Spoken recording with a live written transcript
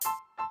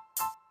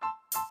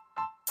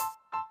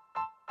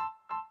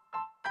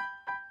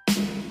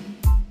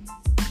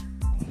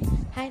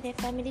Hi there,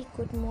 family.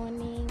 Good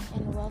morning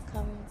and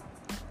welcome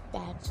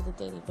back to the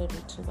Daily Bread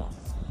with Tuba.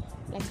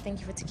 I'd like to thank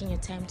you for taking your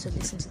time to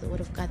listen to the Word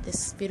of God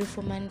this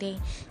beautiful Monday.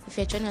 If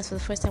you're joining us for the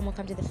first time,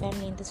 welcome to the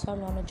family. In this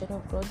family, on a journey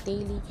of growth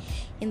daily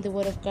in the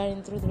Word of God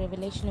and through the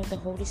revelation of the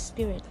Holy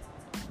Spirit.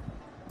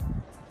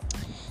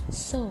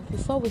 So,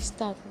 before we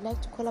start, we'd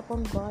like to call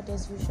upon God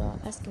as usual,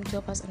 ask Him to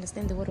help us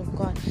understand the Word of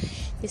God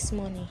this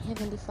morning.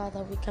 Heavenly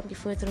Father, we come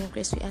before your throne of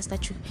grace. We ask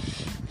that you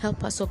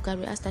help us, oh God.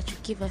 We ask that you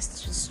give us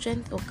the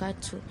strength, oh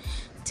God, to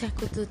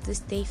tackle through this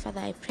day. Father,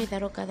 I pray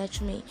that, oh God, that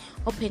you may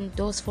open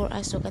doors for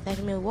us, oh God, that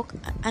we may walk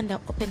under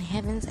open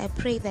heavens. I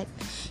pray that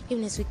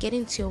even as we get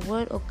into your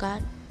Word, oh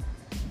God,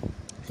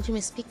 that you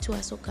may speak to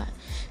us, oh God.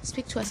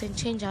 Speak to us and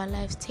change our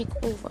lives. Take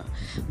over,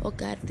 oh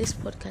God, this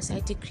podcast. I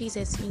decrease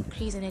as you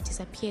increase and I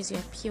disappear as you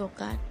appear, oh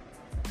God.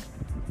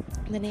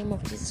 In the name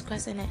of Jesus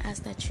Christ, and I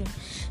ask that you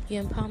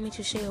empower me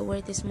to share your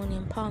word this morning.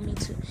 Empower me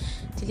to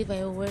deliver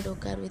your word, oh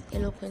God, with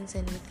eloquence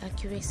and with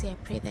accuracy. I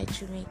pray that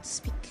you may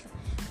speak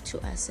to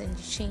us and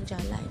you change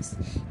our lives.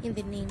 In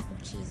the name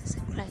of Jesus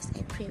Christ,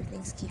 I pray with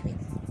thanksgiving.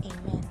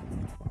 Amen.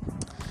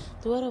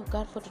 The word of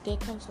God for today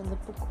comes from the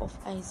book of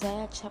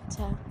Isaiah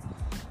chapter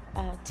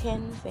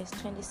 10 verse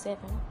 27,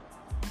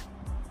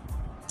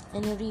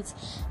 and it reads,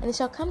 "And it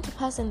shall come to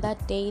pass in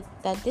that day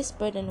that this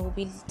burden will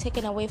be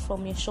taken away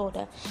from your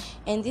shoulder,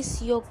 and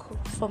this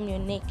yoke from your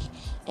neck,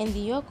 and the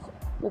yoke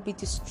will be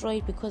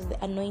destroyed because of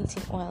the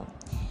anointing oil."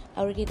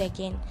 I'll read it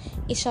again.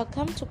 It shall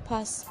come to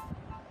pass,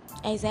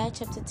 Isaiah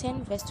chapter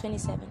 10 verse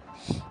 27,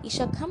 "It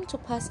shall come to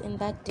pass in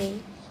that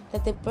day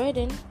that the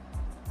burden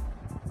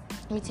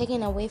will be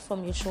taken away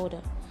from your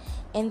shoulder,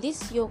 and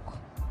this yoke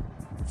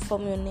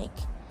from your neck,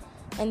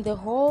 and the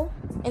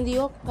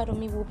yoke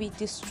will be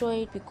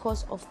destroyed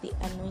because of the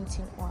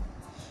anointing oil."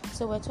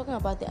 So we're talking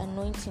about the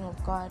anointing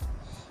of God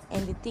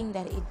and the thing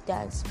that it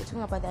does. We're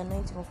talking about the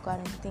anointing of God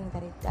and the thing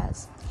that it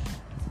does.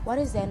 What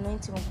is the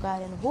anointing of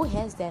God and who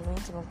has the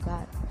anointing of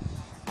God?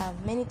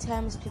 Many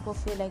times people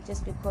feel like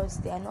just because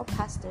they are not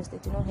pastors, they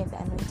do not have the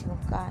anointing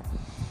of God.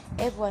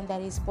 Everyone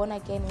that is born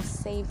again and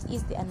saved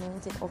is the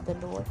anointing of the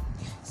Lord.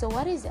 So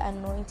what is the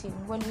anointing?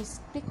 When we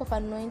speak of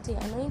anointing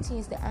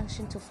is the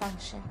unction to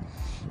function.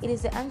 It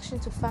is the unction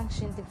to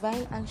function,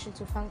 divine unction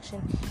to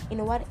function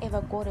in whatever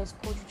God has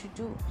called you to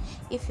do.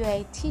 If you are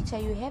a teacher,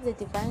 you have the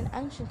divine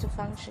unction to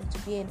function, to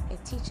be a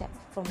teacher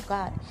from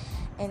God.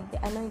 And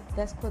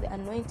that's called the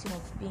anointing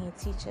of being a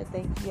teacher. That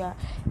if you are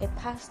a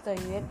pastor,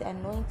 you have the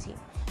anointing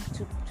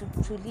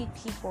to lead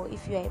people.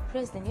 If you are a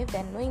president, you have the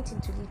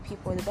anointing to lead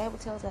people. The Bible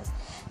tells us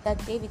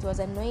that David was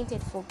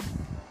anointed for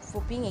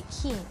being a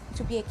king,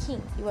 to be a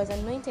king. He was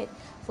anointed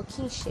for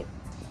kingship.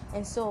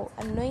 And so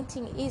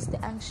anointing is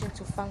the unction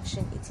to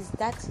function. It is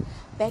that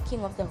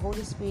backing of the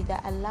Holy Spirit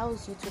that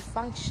allows you to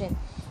function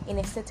in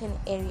a certain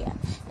area.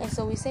 And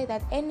so we say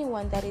that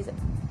anyone that is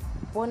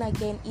born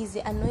again is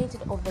the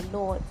anointed of the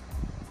Lord.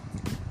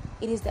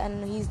 He's the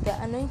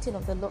anointing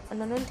of the Lord,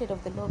 anointed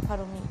of the Lord,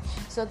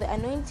 So the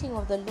anointing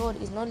of the Lord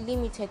is not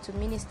limited to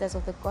ministers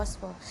of the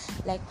gospel,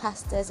 like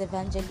pastors,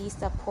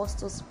 evangelists,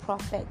 apostles,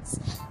 prophets,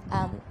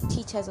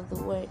 teachers of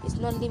the word. It's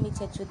not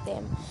limited to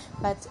them,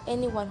 but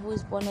anyone who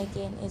is born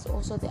again is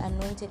also the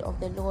anointed of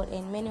the Lord.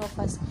 And many of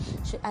us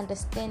should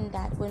understand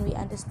that. When we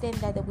understand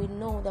that we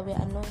know that we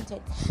are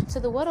anointed. So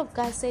the word of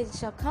God says, "It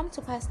shall come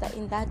to pass that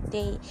in that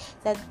day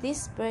that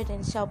this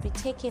burden shall be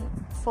taken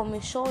from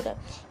your shoulder,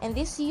 and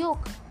this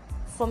yoke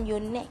from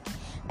your neck,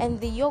 and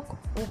the yoke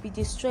will be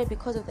destroyed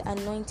because of the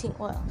anointing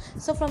oil."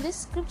 So from this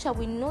scripture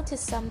we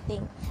notice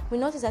something. We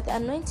notice that the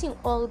anointing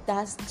oil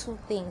does two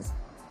things.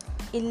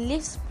 It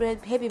lifts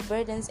heavy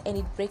burdens and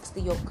it breaks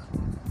the yoke.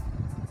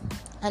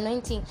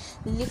 Anointing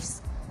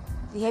lifts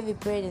the heavy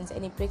burdens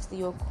and it breaks the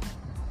yoke.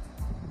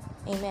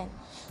 Amen.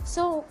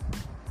 So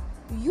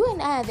you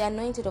and I are the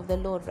anointed of the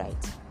Lord,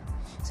 right?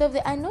 So if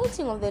the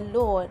anointing of the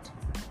Lord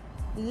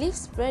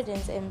lifts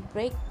burdens and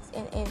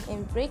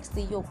breaks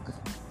the yoke,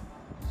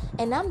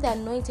 and I'm the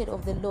anointed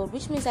of the Lord,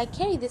 which means I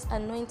carry this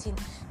anointing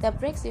that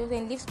breaks the yoke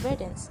and lifts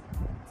burdens.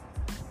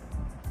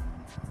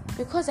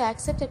 Because I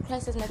accepted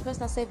Christ as my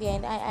personal Savior,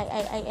 and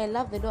I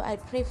love the Lord. I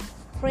pray,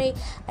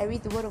 I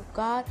read the Word of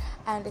God,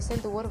 I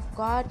understand the Word of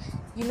God,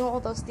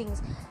 all those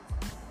things.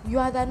 You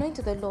are the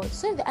anointed of the Lord.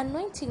 So the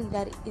anointing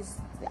that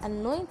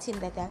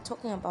they are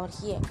talking about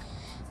here,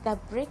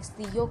 that breaks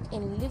the yoke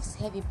and lifts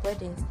heavy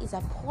burdens, is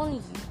upon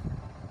you.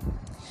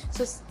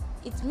 So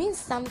it means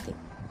something.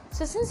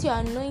 So since you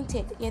are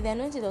anointed, you're the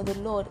anointed of the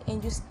Lord,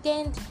 and you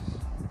stand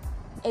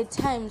at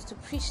times to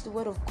preach the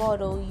word of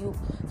God, or you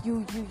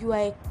are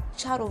a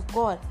child of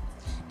God,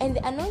 and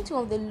the anointing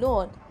of the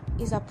Lord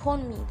is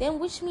upon me, then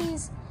which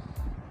means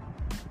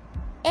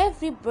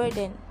every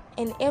burden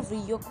and every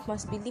yoke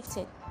must be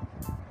lifted.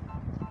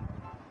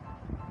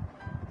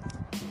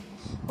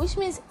 Which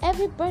means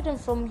every burden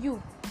from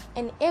you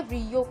and every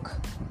yoke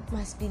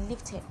must be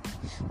lifted.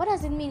 What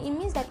does it mean? It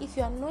means that if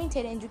you are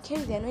anointed and you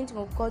carry the anointing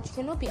of God, you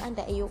cannot be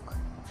under a yoke.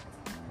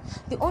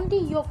 The only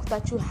yoke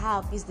that you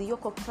have is the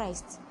yoke of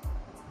Christ.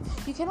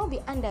 You cannot be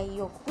under a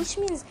yoke, which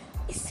means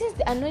it says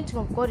the anointing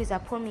of God is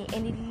upon me,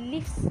 and it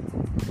lifts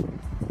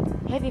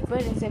heavy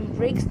burdens and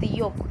breaks the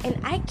yoke. And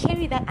I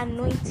carry that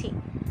anointing,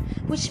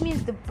 which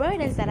means the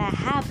burdens that I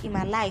have in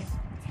my life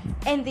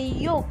and the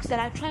yokes that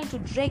are trying to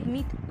drag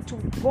me to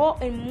go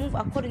and move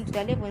according to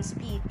their level and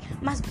speed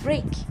must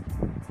break.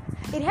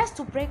 It has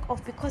to break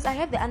off because I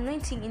have the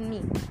anointing in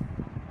me.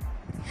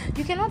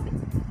 I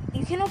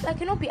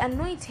cannot be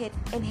anointed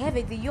and have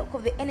the yoke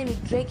of the enemy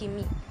dragging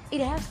me.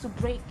 It has to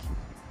break.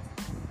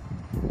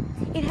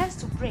 It has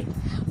to break.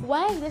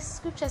 Why in this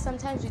scripture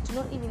sometimes we do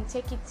not even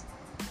take it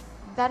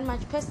that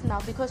much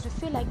personal, because we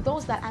feel like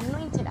those that are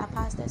anointed are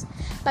pastors,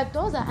 but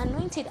those that are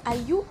anointed are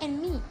you and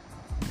me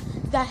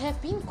that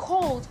have been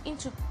called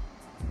into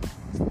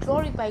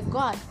glory by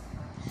God,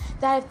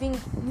 that have been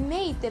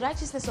made the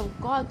righteousness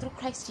of God through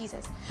Christ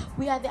Jesus.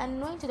 We are the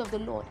anointed of the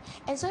Lord.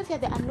 And so if you are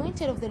the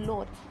anointed of the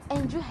Lord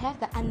and you have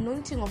the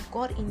anointing of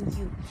God in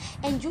you,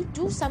 and you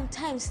do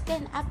sometimes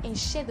stand up and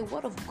share the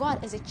word of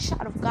God as a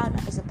child of God,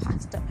 as a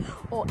pastor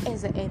or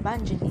as an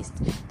evangelist,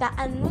 the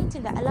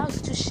anointing that allows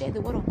you to share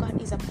the word of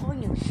God is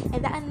upon you,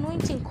 and the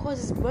anointing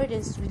causes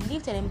burdens to be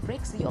lifted and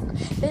breaks the yoke,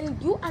 then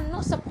you are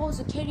not supposed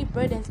to carry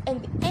burdens,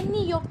 and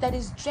any yoke that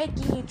is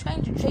dragging you,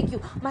 trying to drag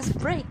you, must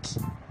break.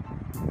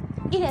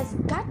 It has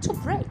got to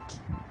break.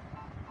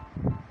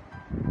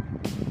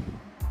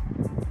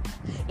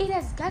 It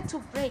has got to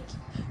break.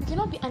 You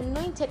cannot be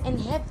anointed and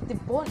have the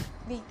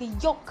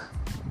yoke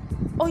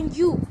on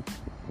you.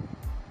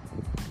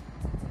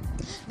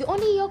 The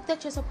only yoke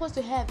that you're supposed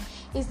to have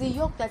is the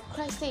yoke that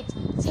Christ said,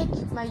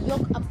 "Take my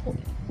yoke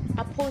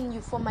upon you,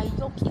 for my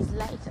yoke is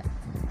lighter."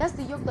 That's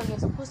the yoke that you're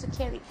supposed to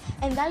carry.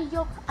 And that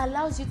yoke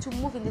allows you to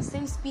move in the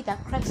same speed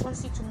that Christ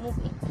wants you to move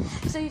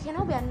in. So you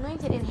cannot be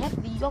anointed and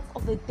have the yoke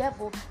of the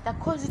devil that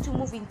causes you to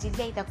move in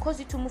delay, that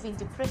causes you to move in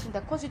depression,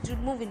 that causes you to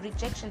move in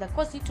rejection, that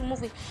causes you to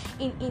move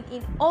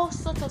in all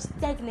sorts of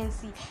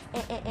stagnancy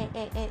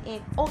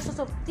and all sorts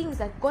of things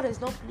that God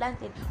has not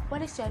planted.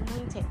 What is your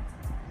anointed?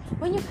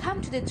 When you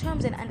come to the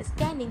terms and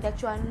understanding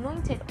that you are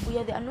anointed, we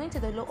are the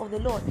anointed of the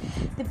Lord,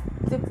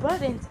 the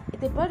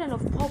burden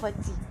of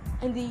poverty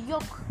and the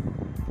yoke,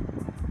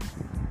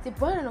 the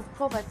burden of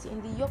poverty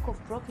and the yoke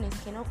of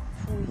brokenness cannot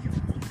pull you,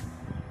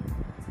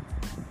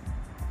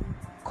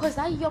 because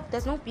that yoke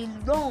does not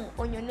belong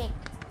on your neck.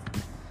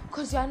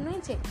 Because you're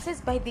anointed. It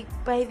says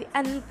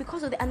and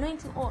because of the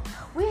anointing oil.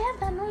 We have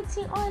the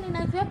anointing oil in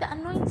us. We have the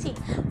anointing.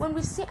 When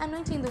we say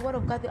anointing in the word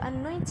of God, the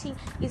anointing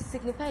is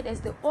signified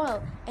as the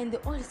oil, and the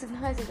oil is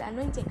signified as the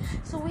anointing.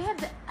 So we have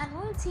the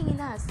anointing in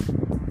us.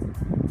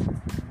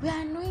 We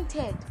are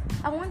anointed.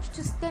 I want you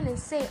to stand and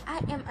say, I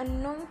am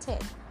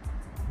anointed.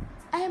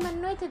 I am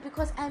anointed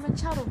because I am a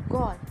child of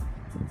God,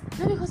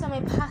 not because I'm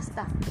a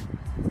pastor.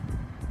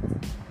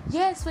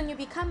 Yes, when you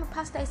become a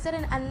pastor, a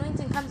certain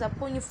anointing comes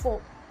upon you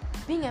for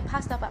being a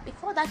pastor, but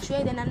before that you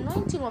had an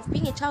anointing of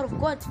being a child of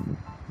God.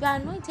 You are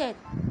anointed.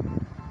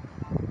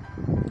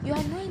 You are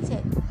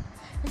anointed.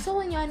 And so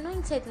when you're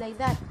anointed like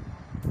that,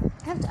 you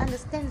have to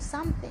understand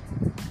something,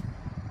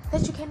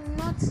 that you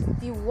cannot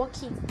be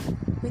walking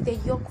with a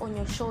yoke on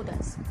your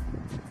shoulders.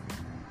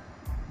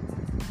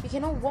 You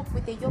cannot walk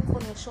with a yoke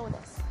on your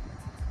shoulders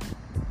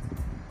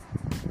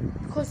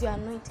because you are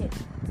anointed.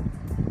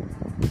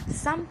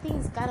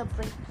 Something's gotta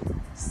break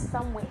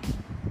somewhere.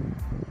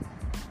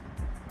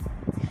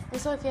 And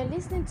so if you're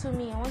listening to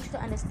me, I want you to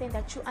understand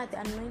that you are the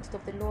anointed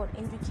of the Lord,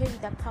 and you carry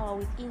that power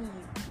within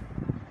you.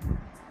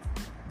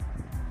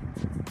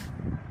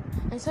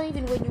 And so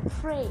even when you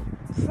pray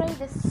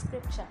this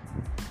scripture,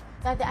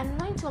 that the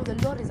anointing of the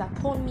Lord is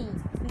upon me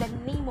in the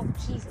name of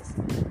Jesus.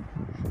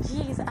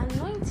 His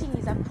anointing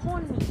is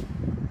upon me.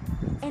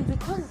 And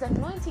because His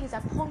anointing is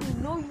upon me,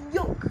 no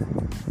yoke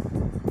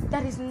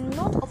that is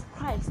not of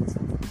Christ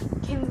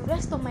can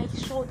rest on my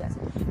shoulders.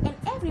 And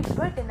every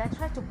burden that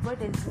tries to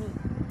burden me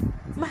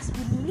must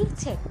be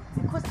lifted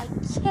because I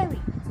carry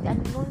the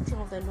anointing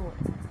of the Lord.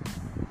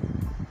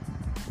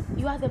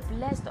 You are the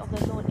blessed of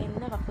the Lord, and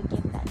never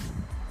forget that.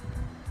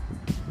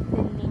 In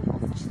the name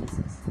of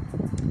Jesus.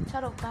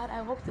 Child of God,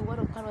 I hope the word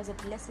of God was a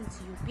blessing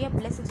to you. Be a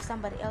blessing to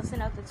somebody else.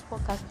 Send out this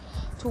podcast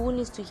to who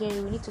needs to hear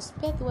you. We need to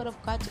spread the word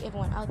of God to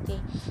everyone out there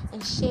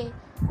and share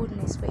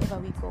goodness wherever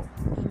we go.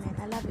 Amen.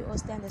 I love you all.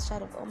 Stand in the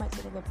shadow of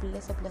Almighty. Have a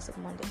blessed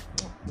Monday.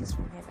 Kiss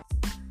from heaven.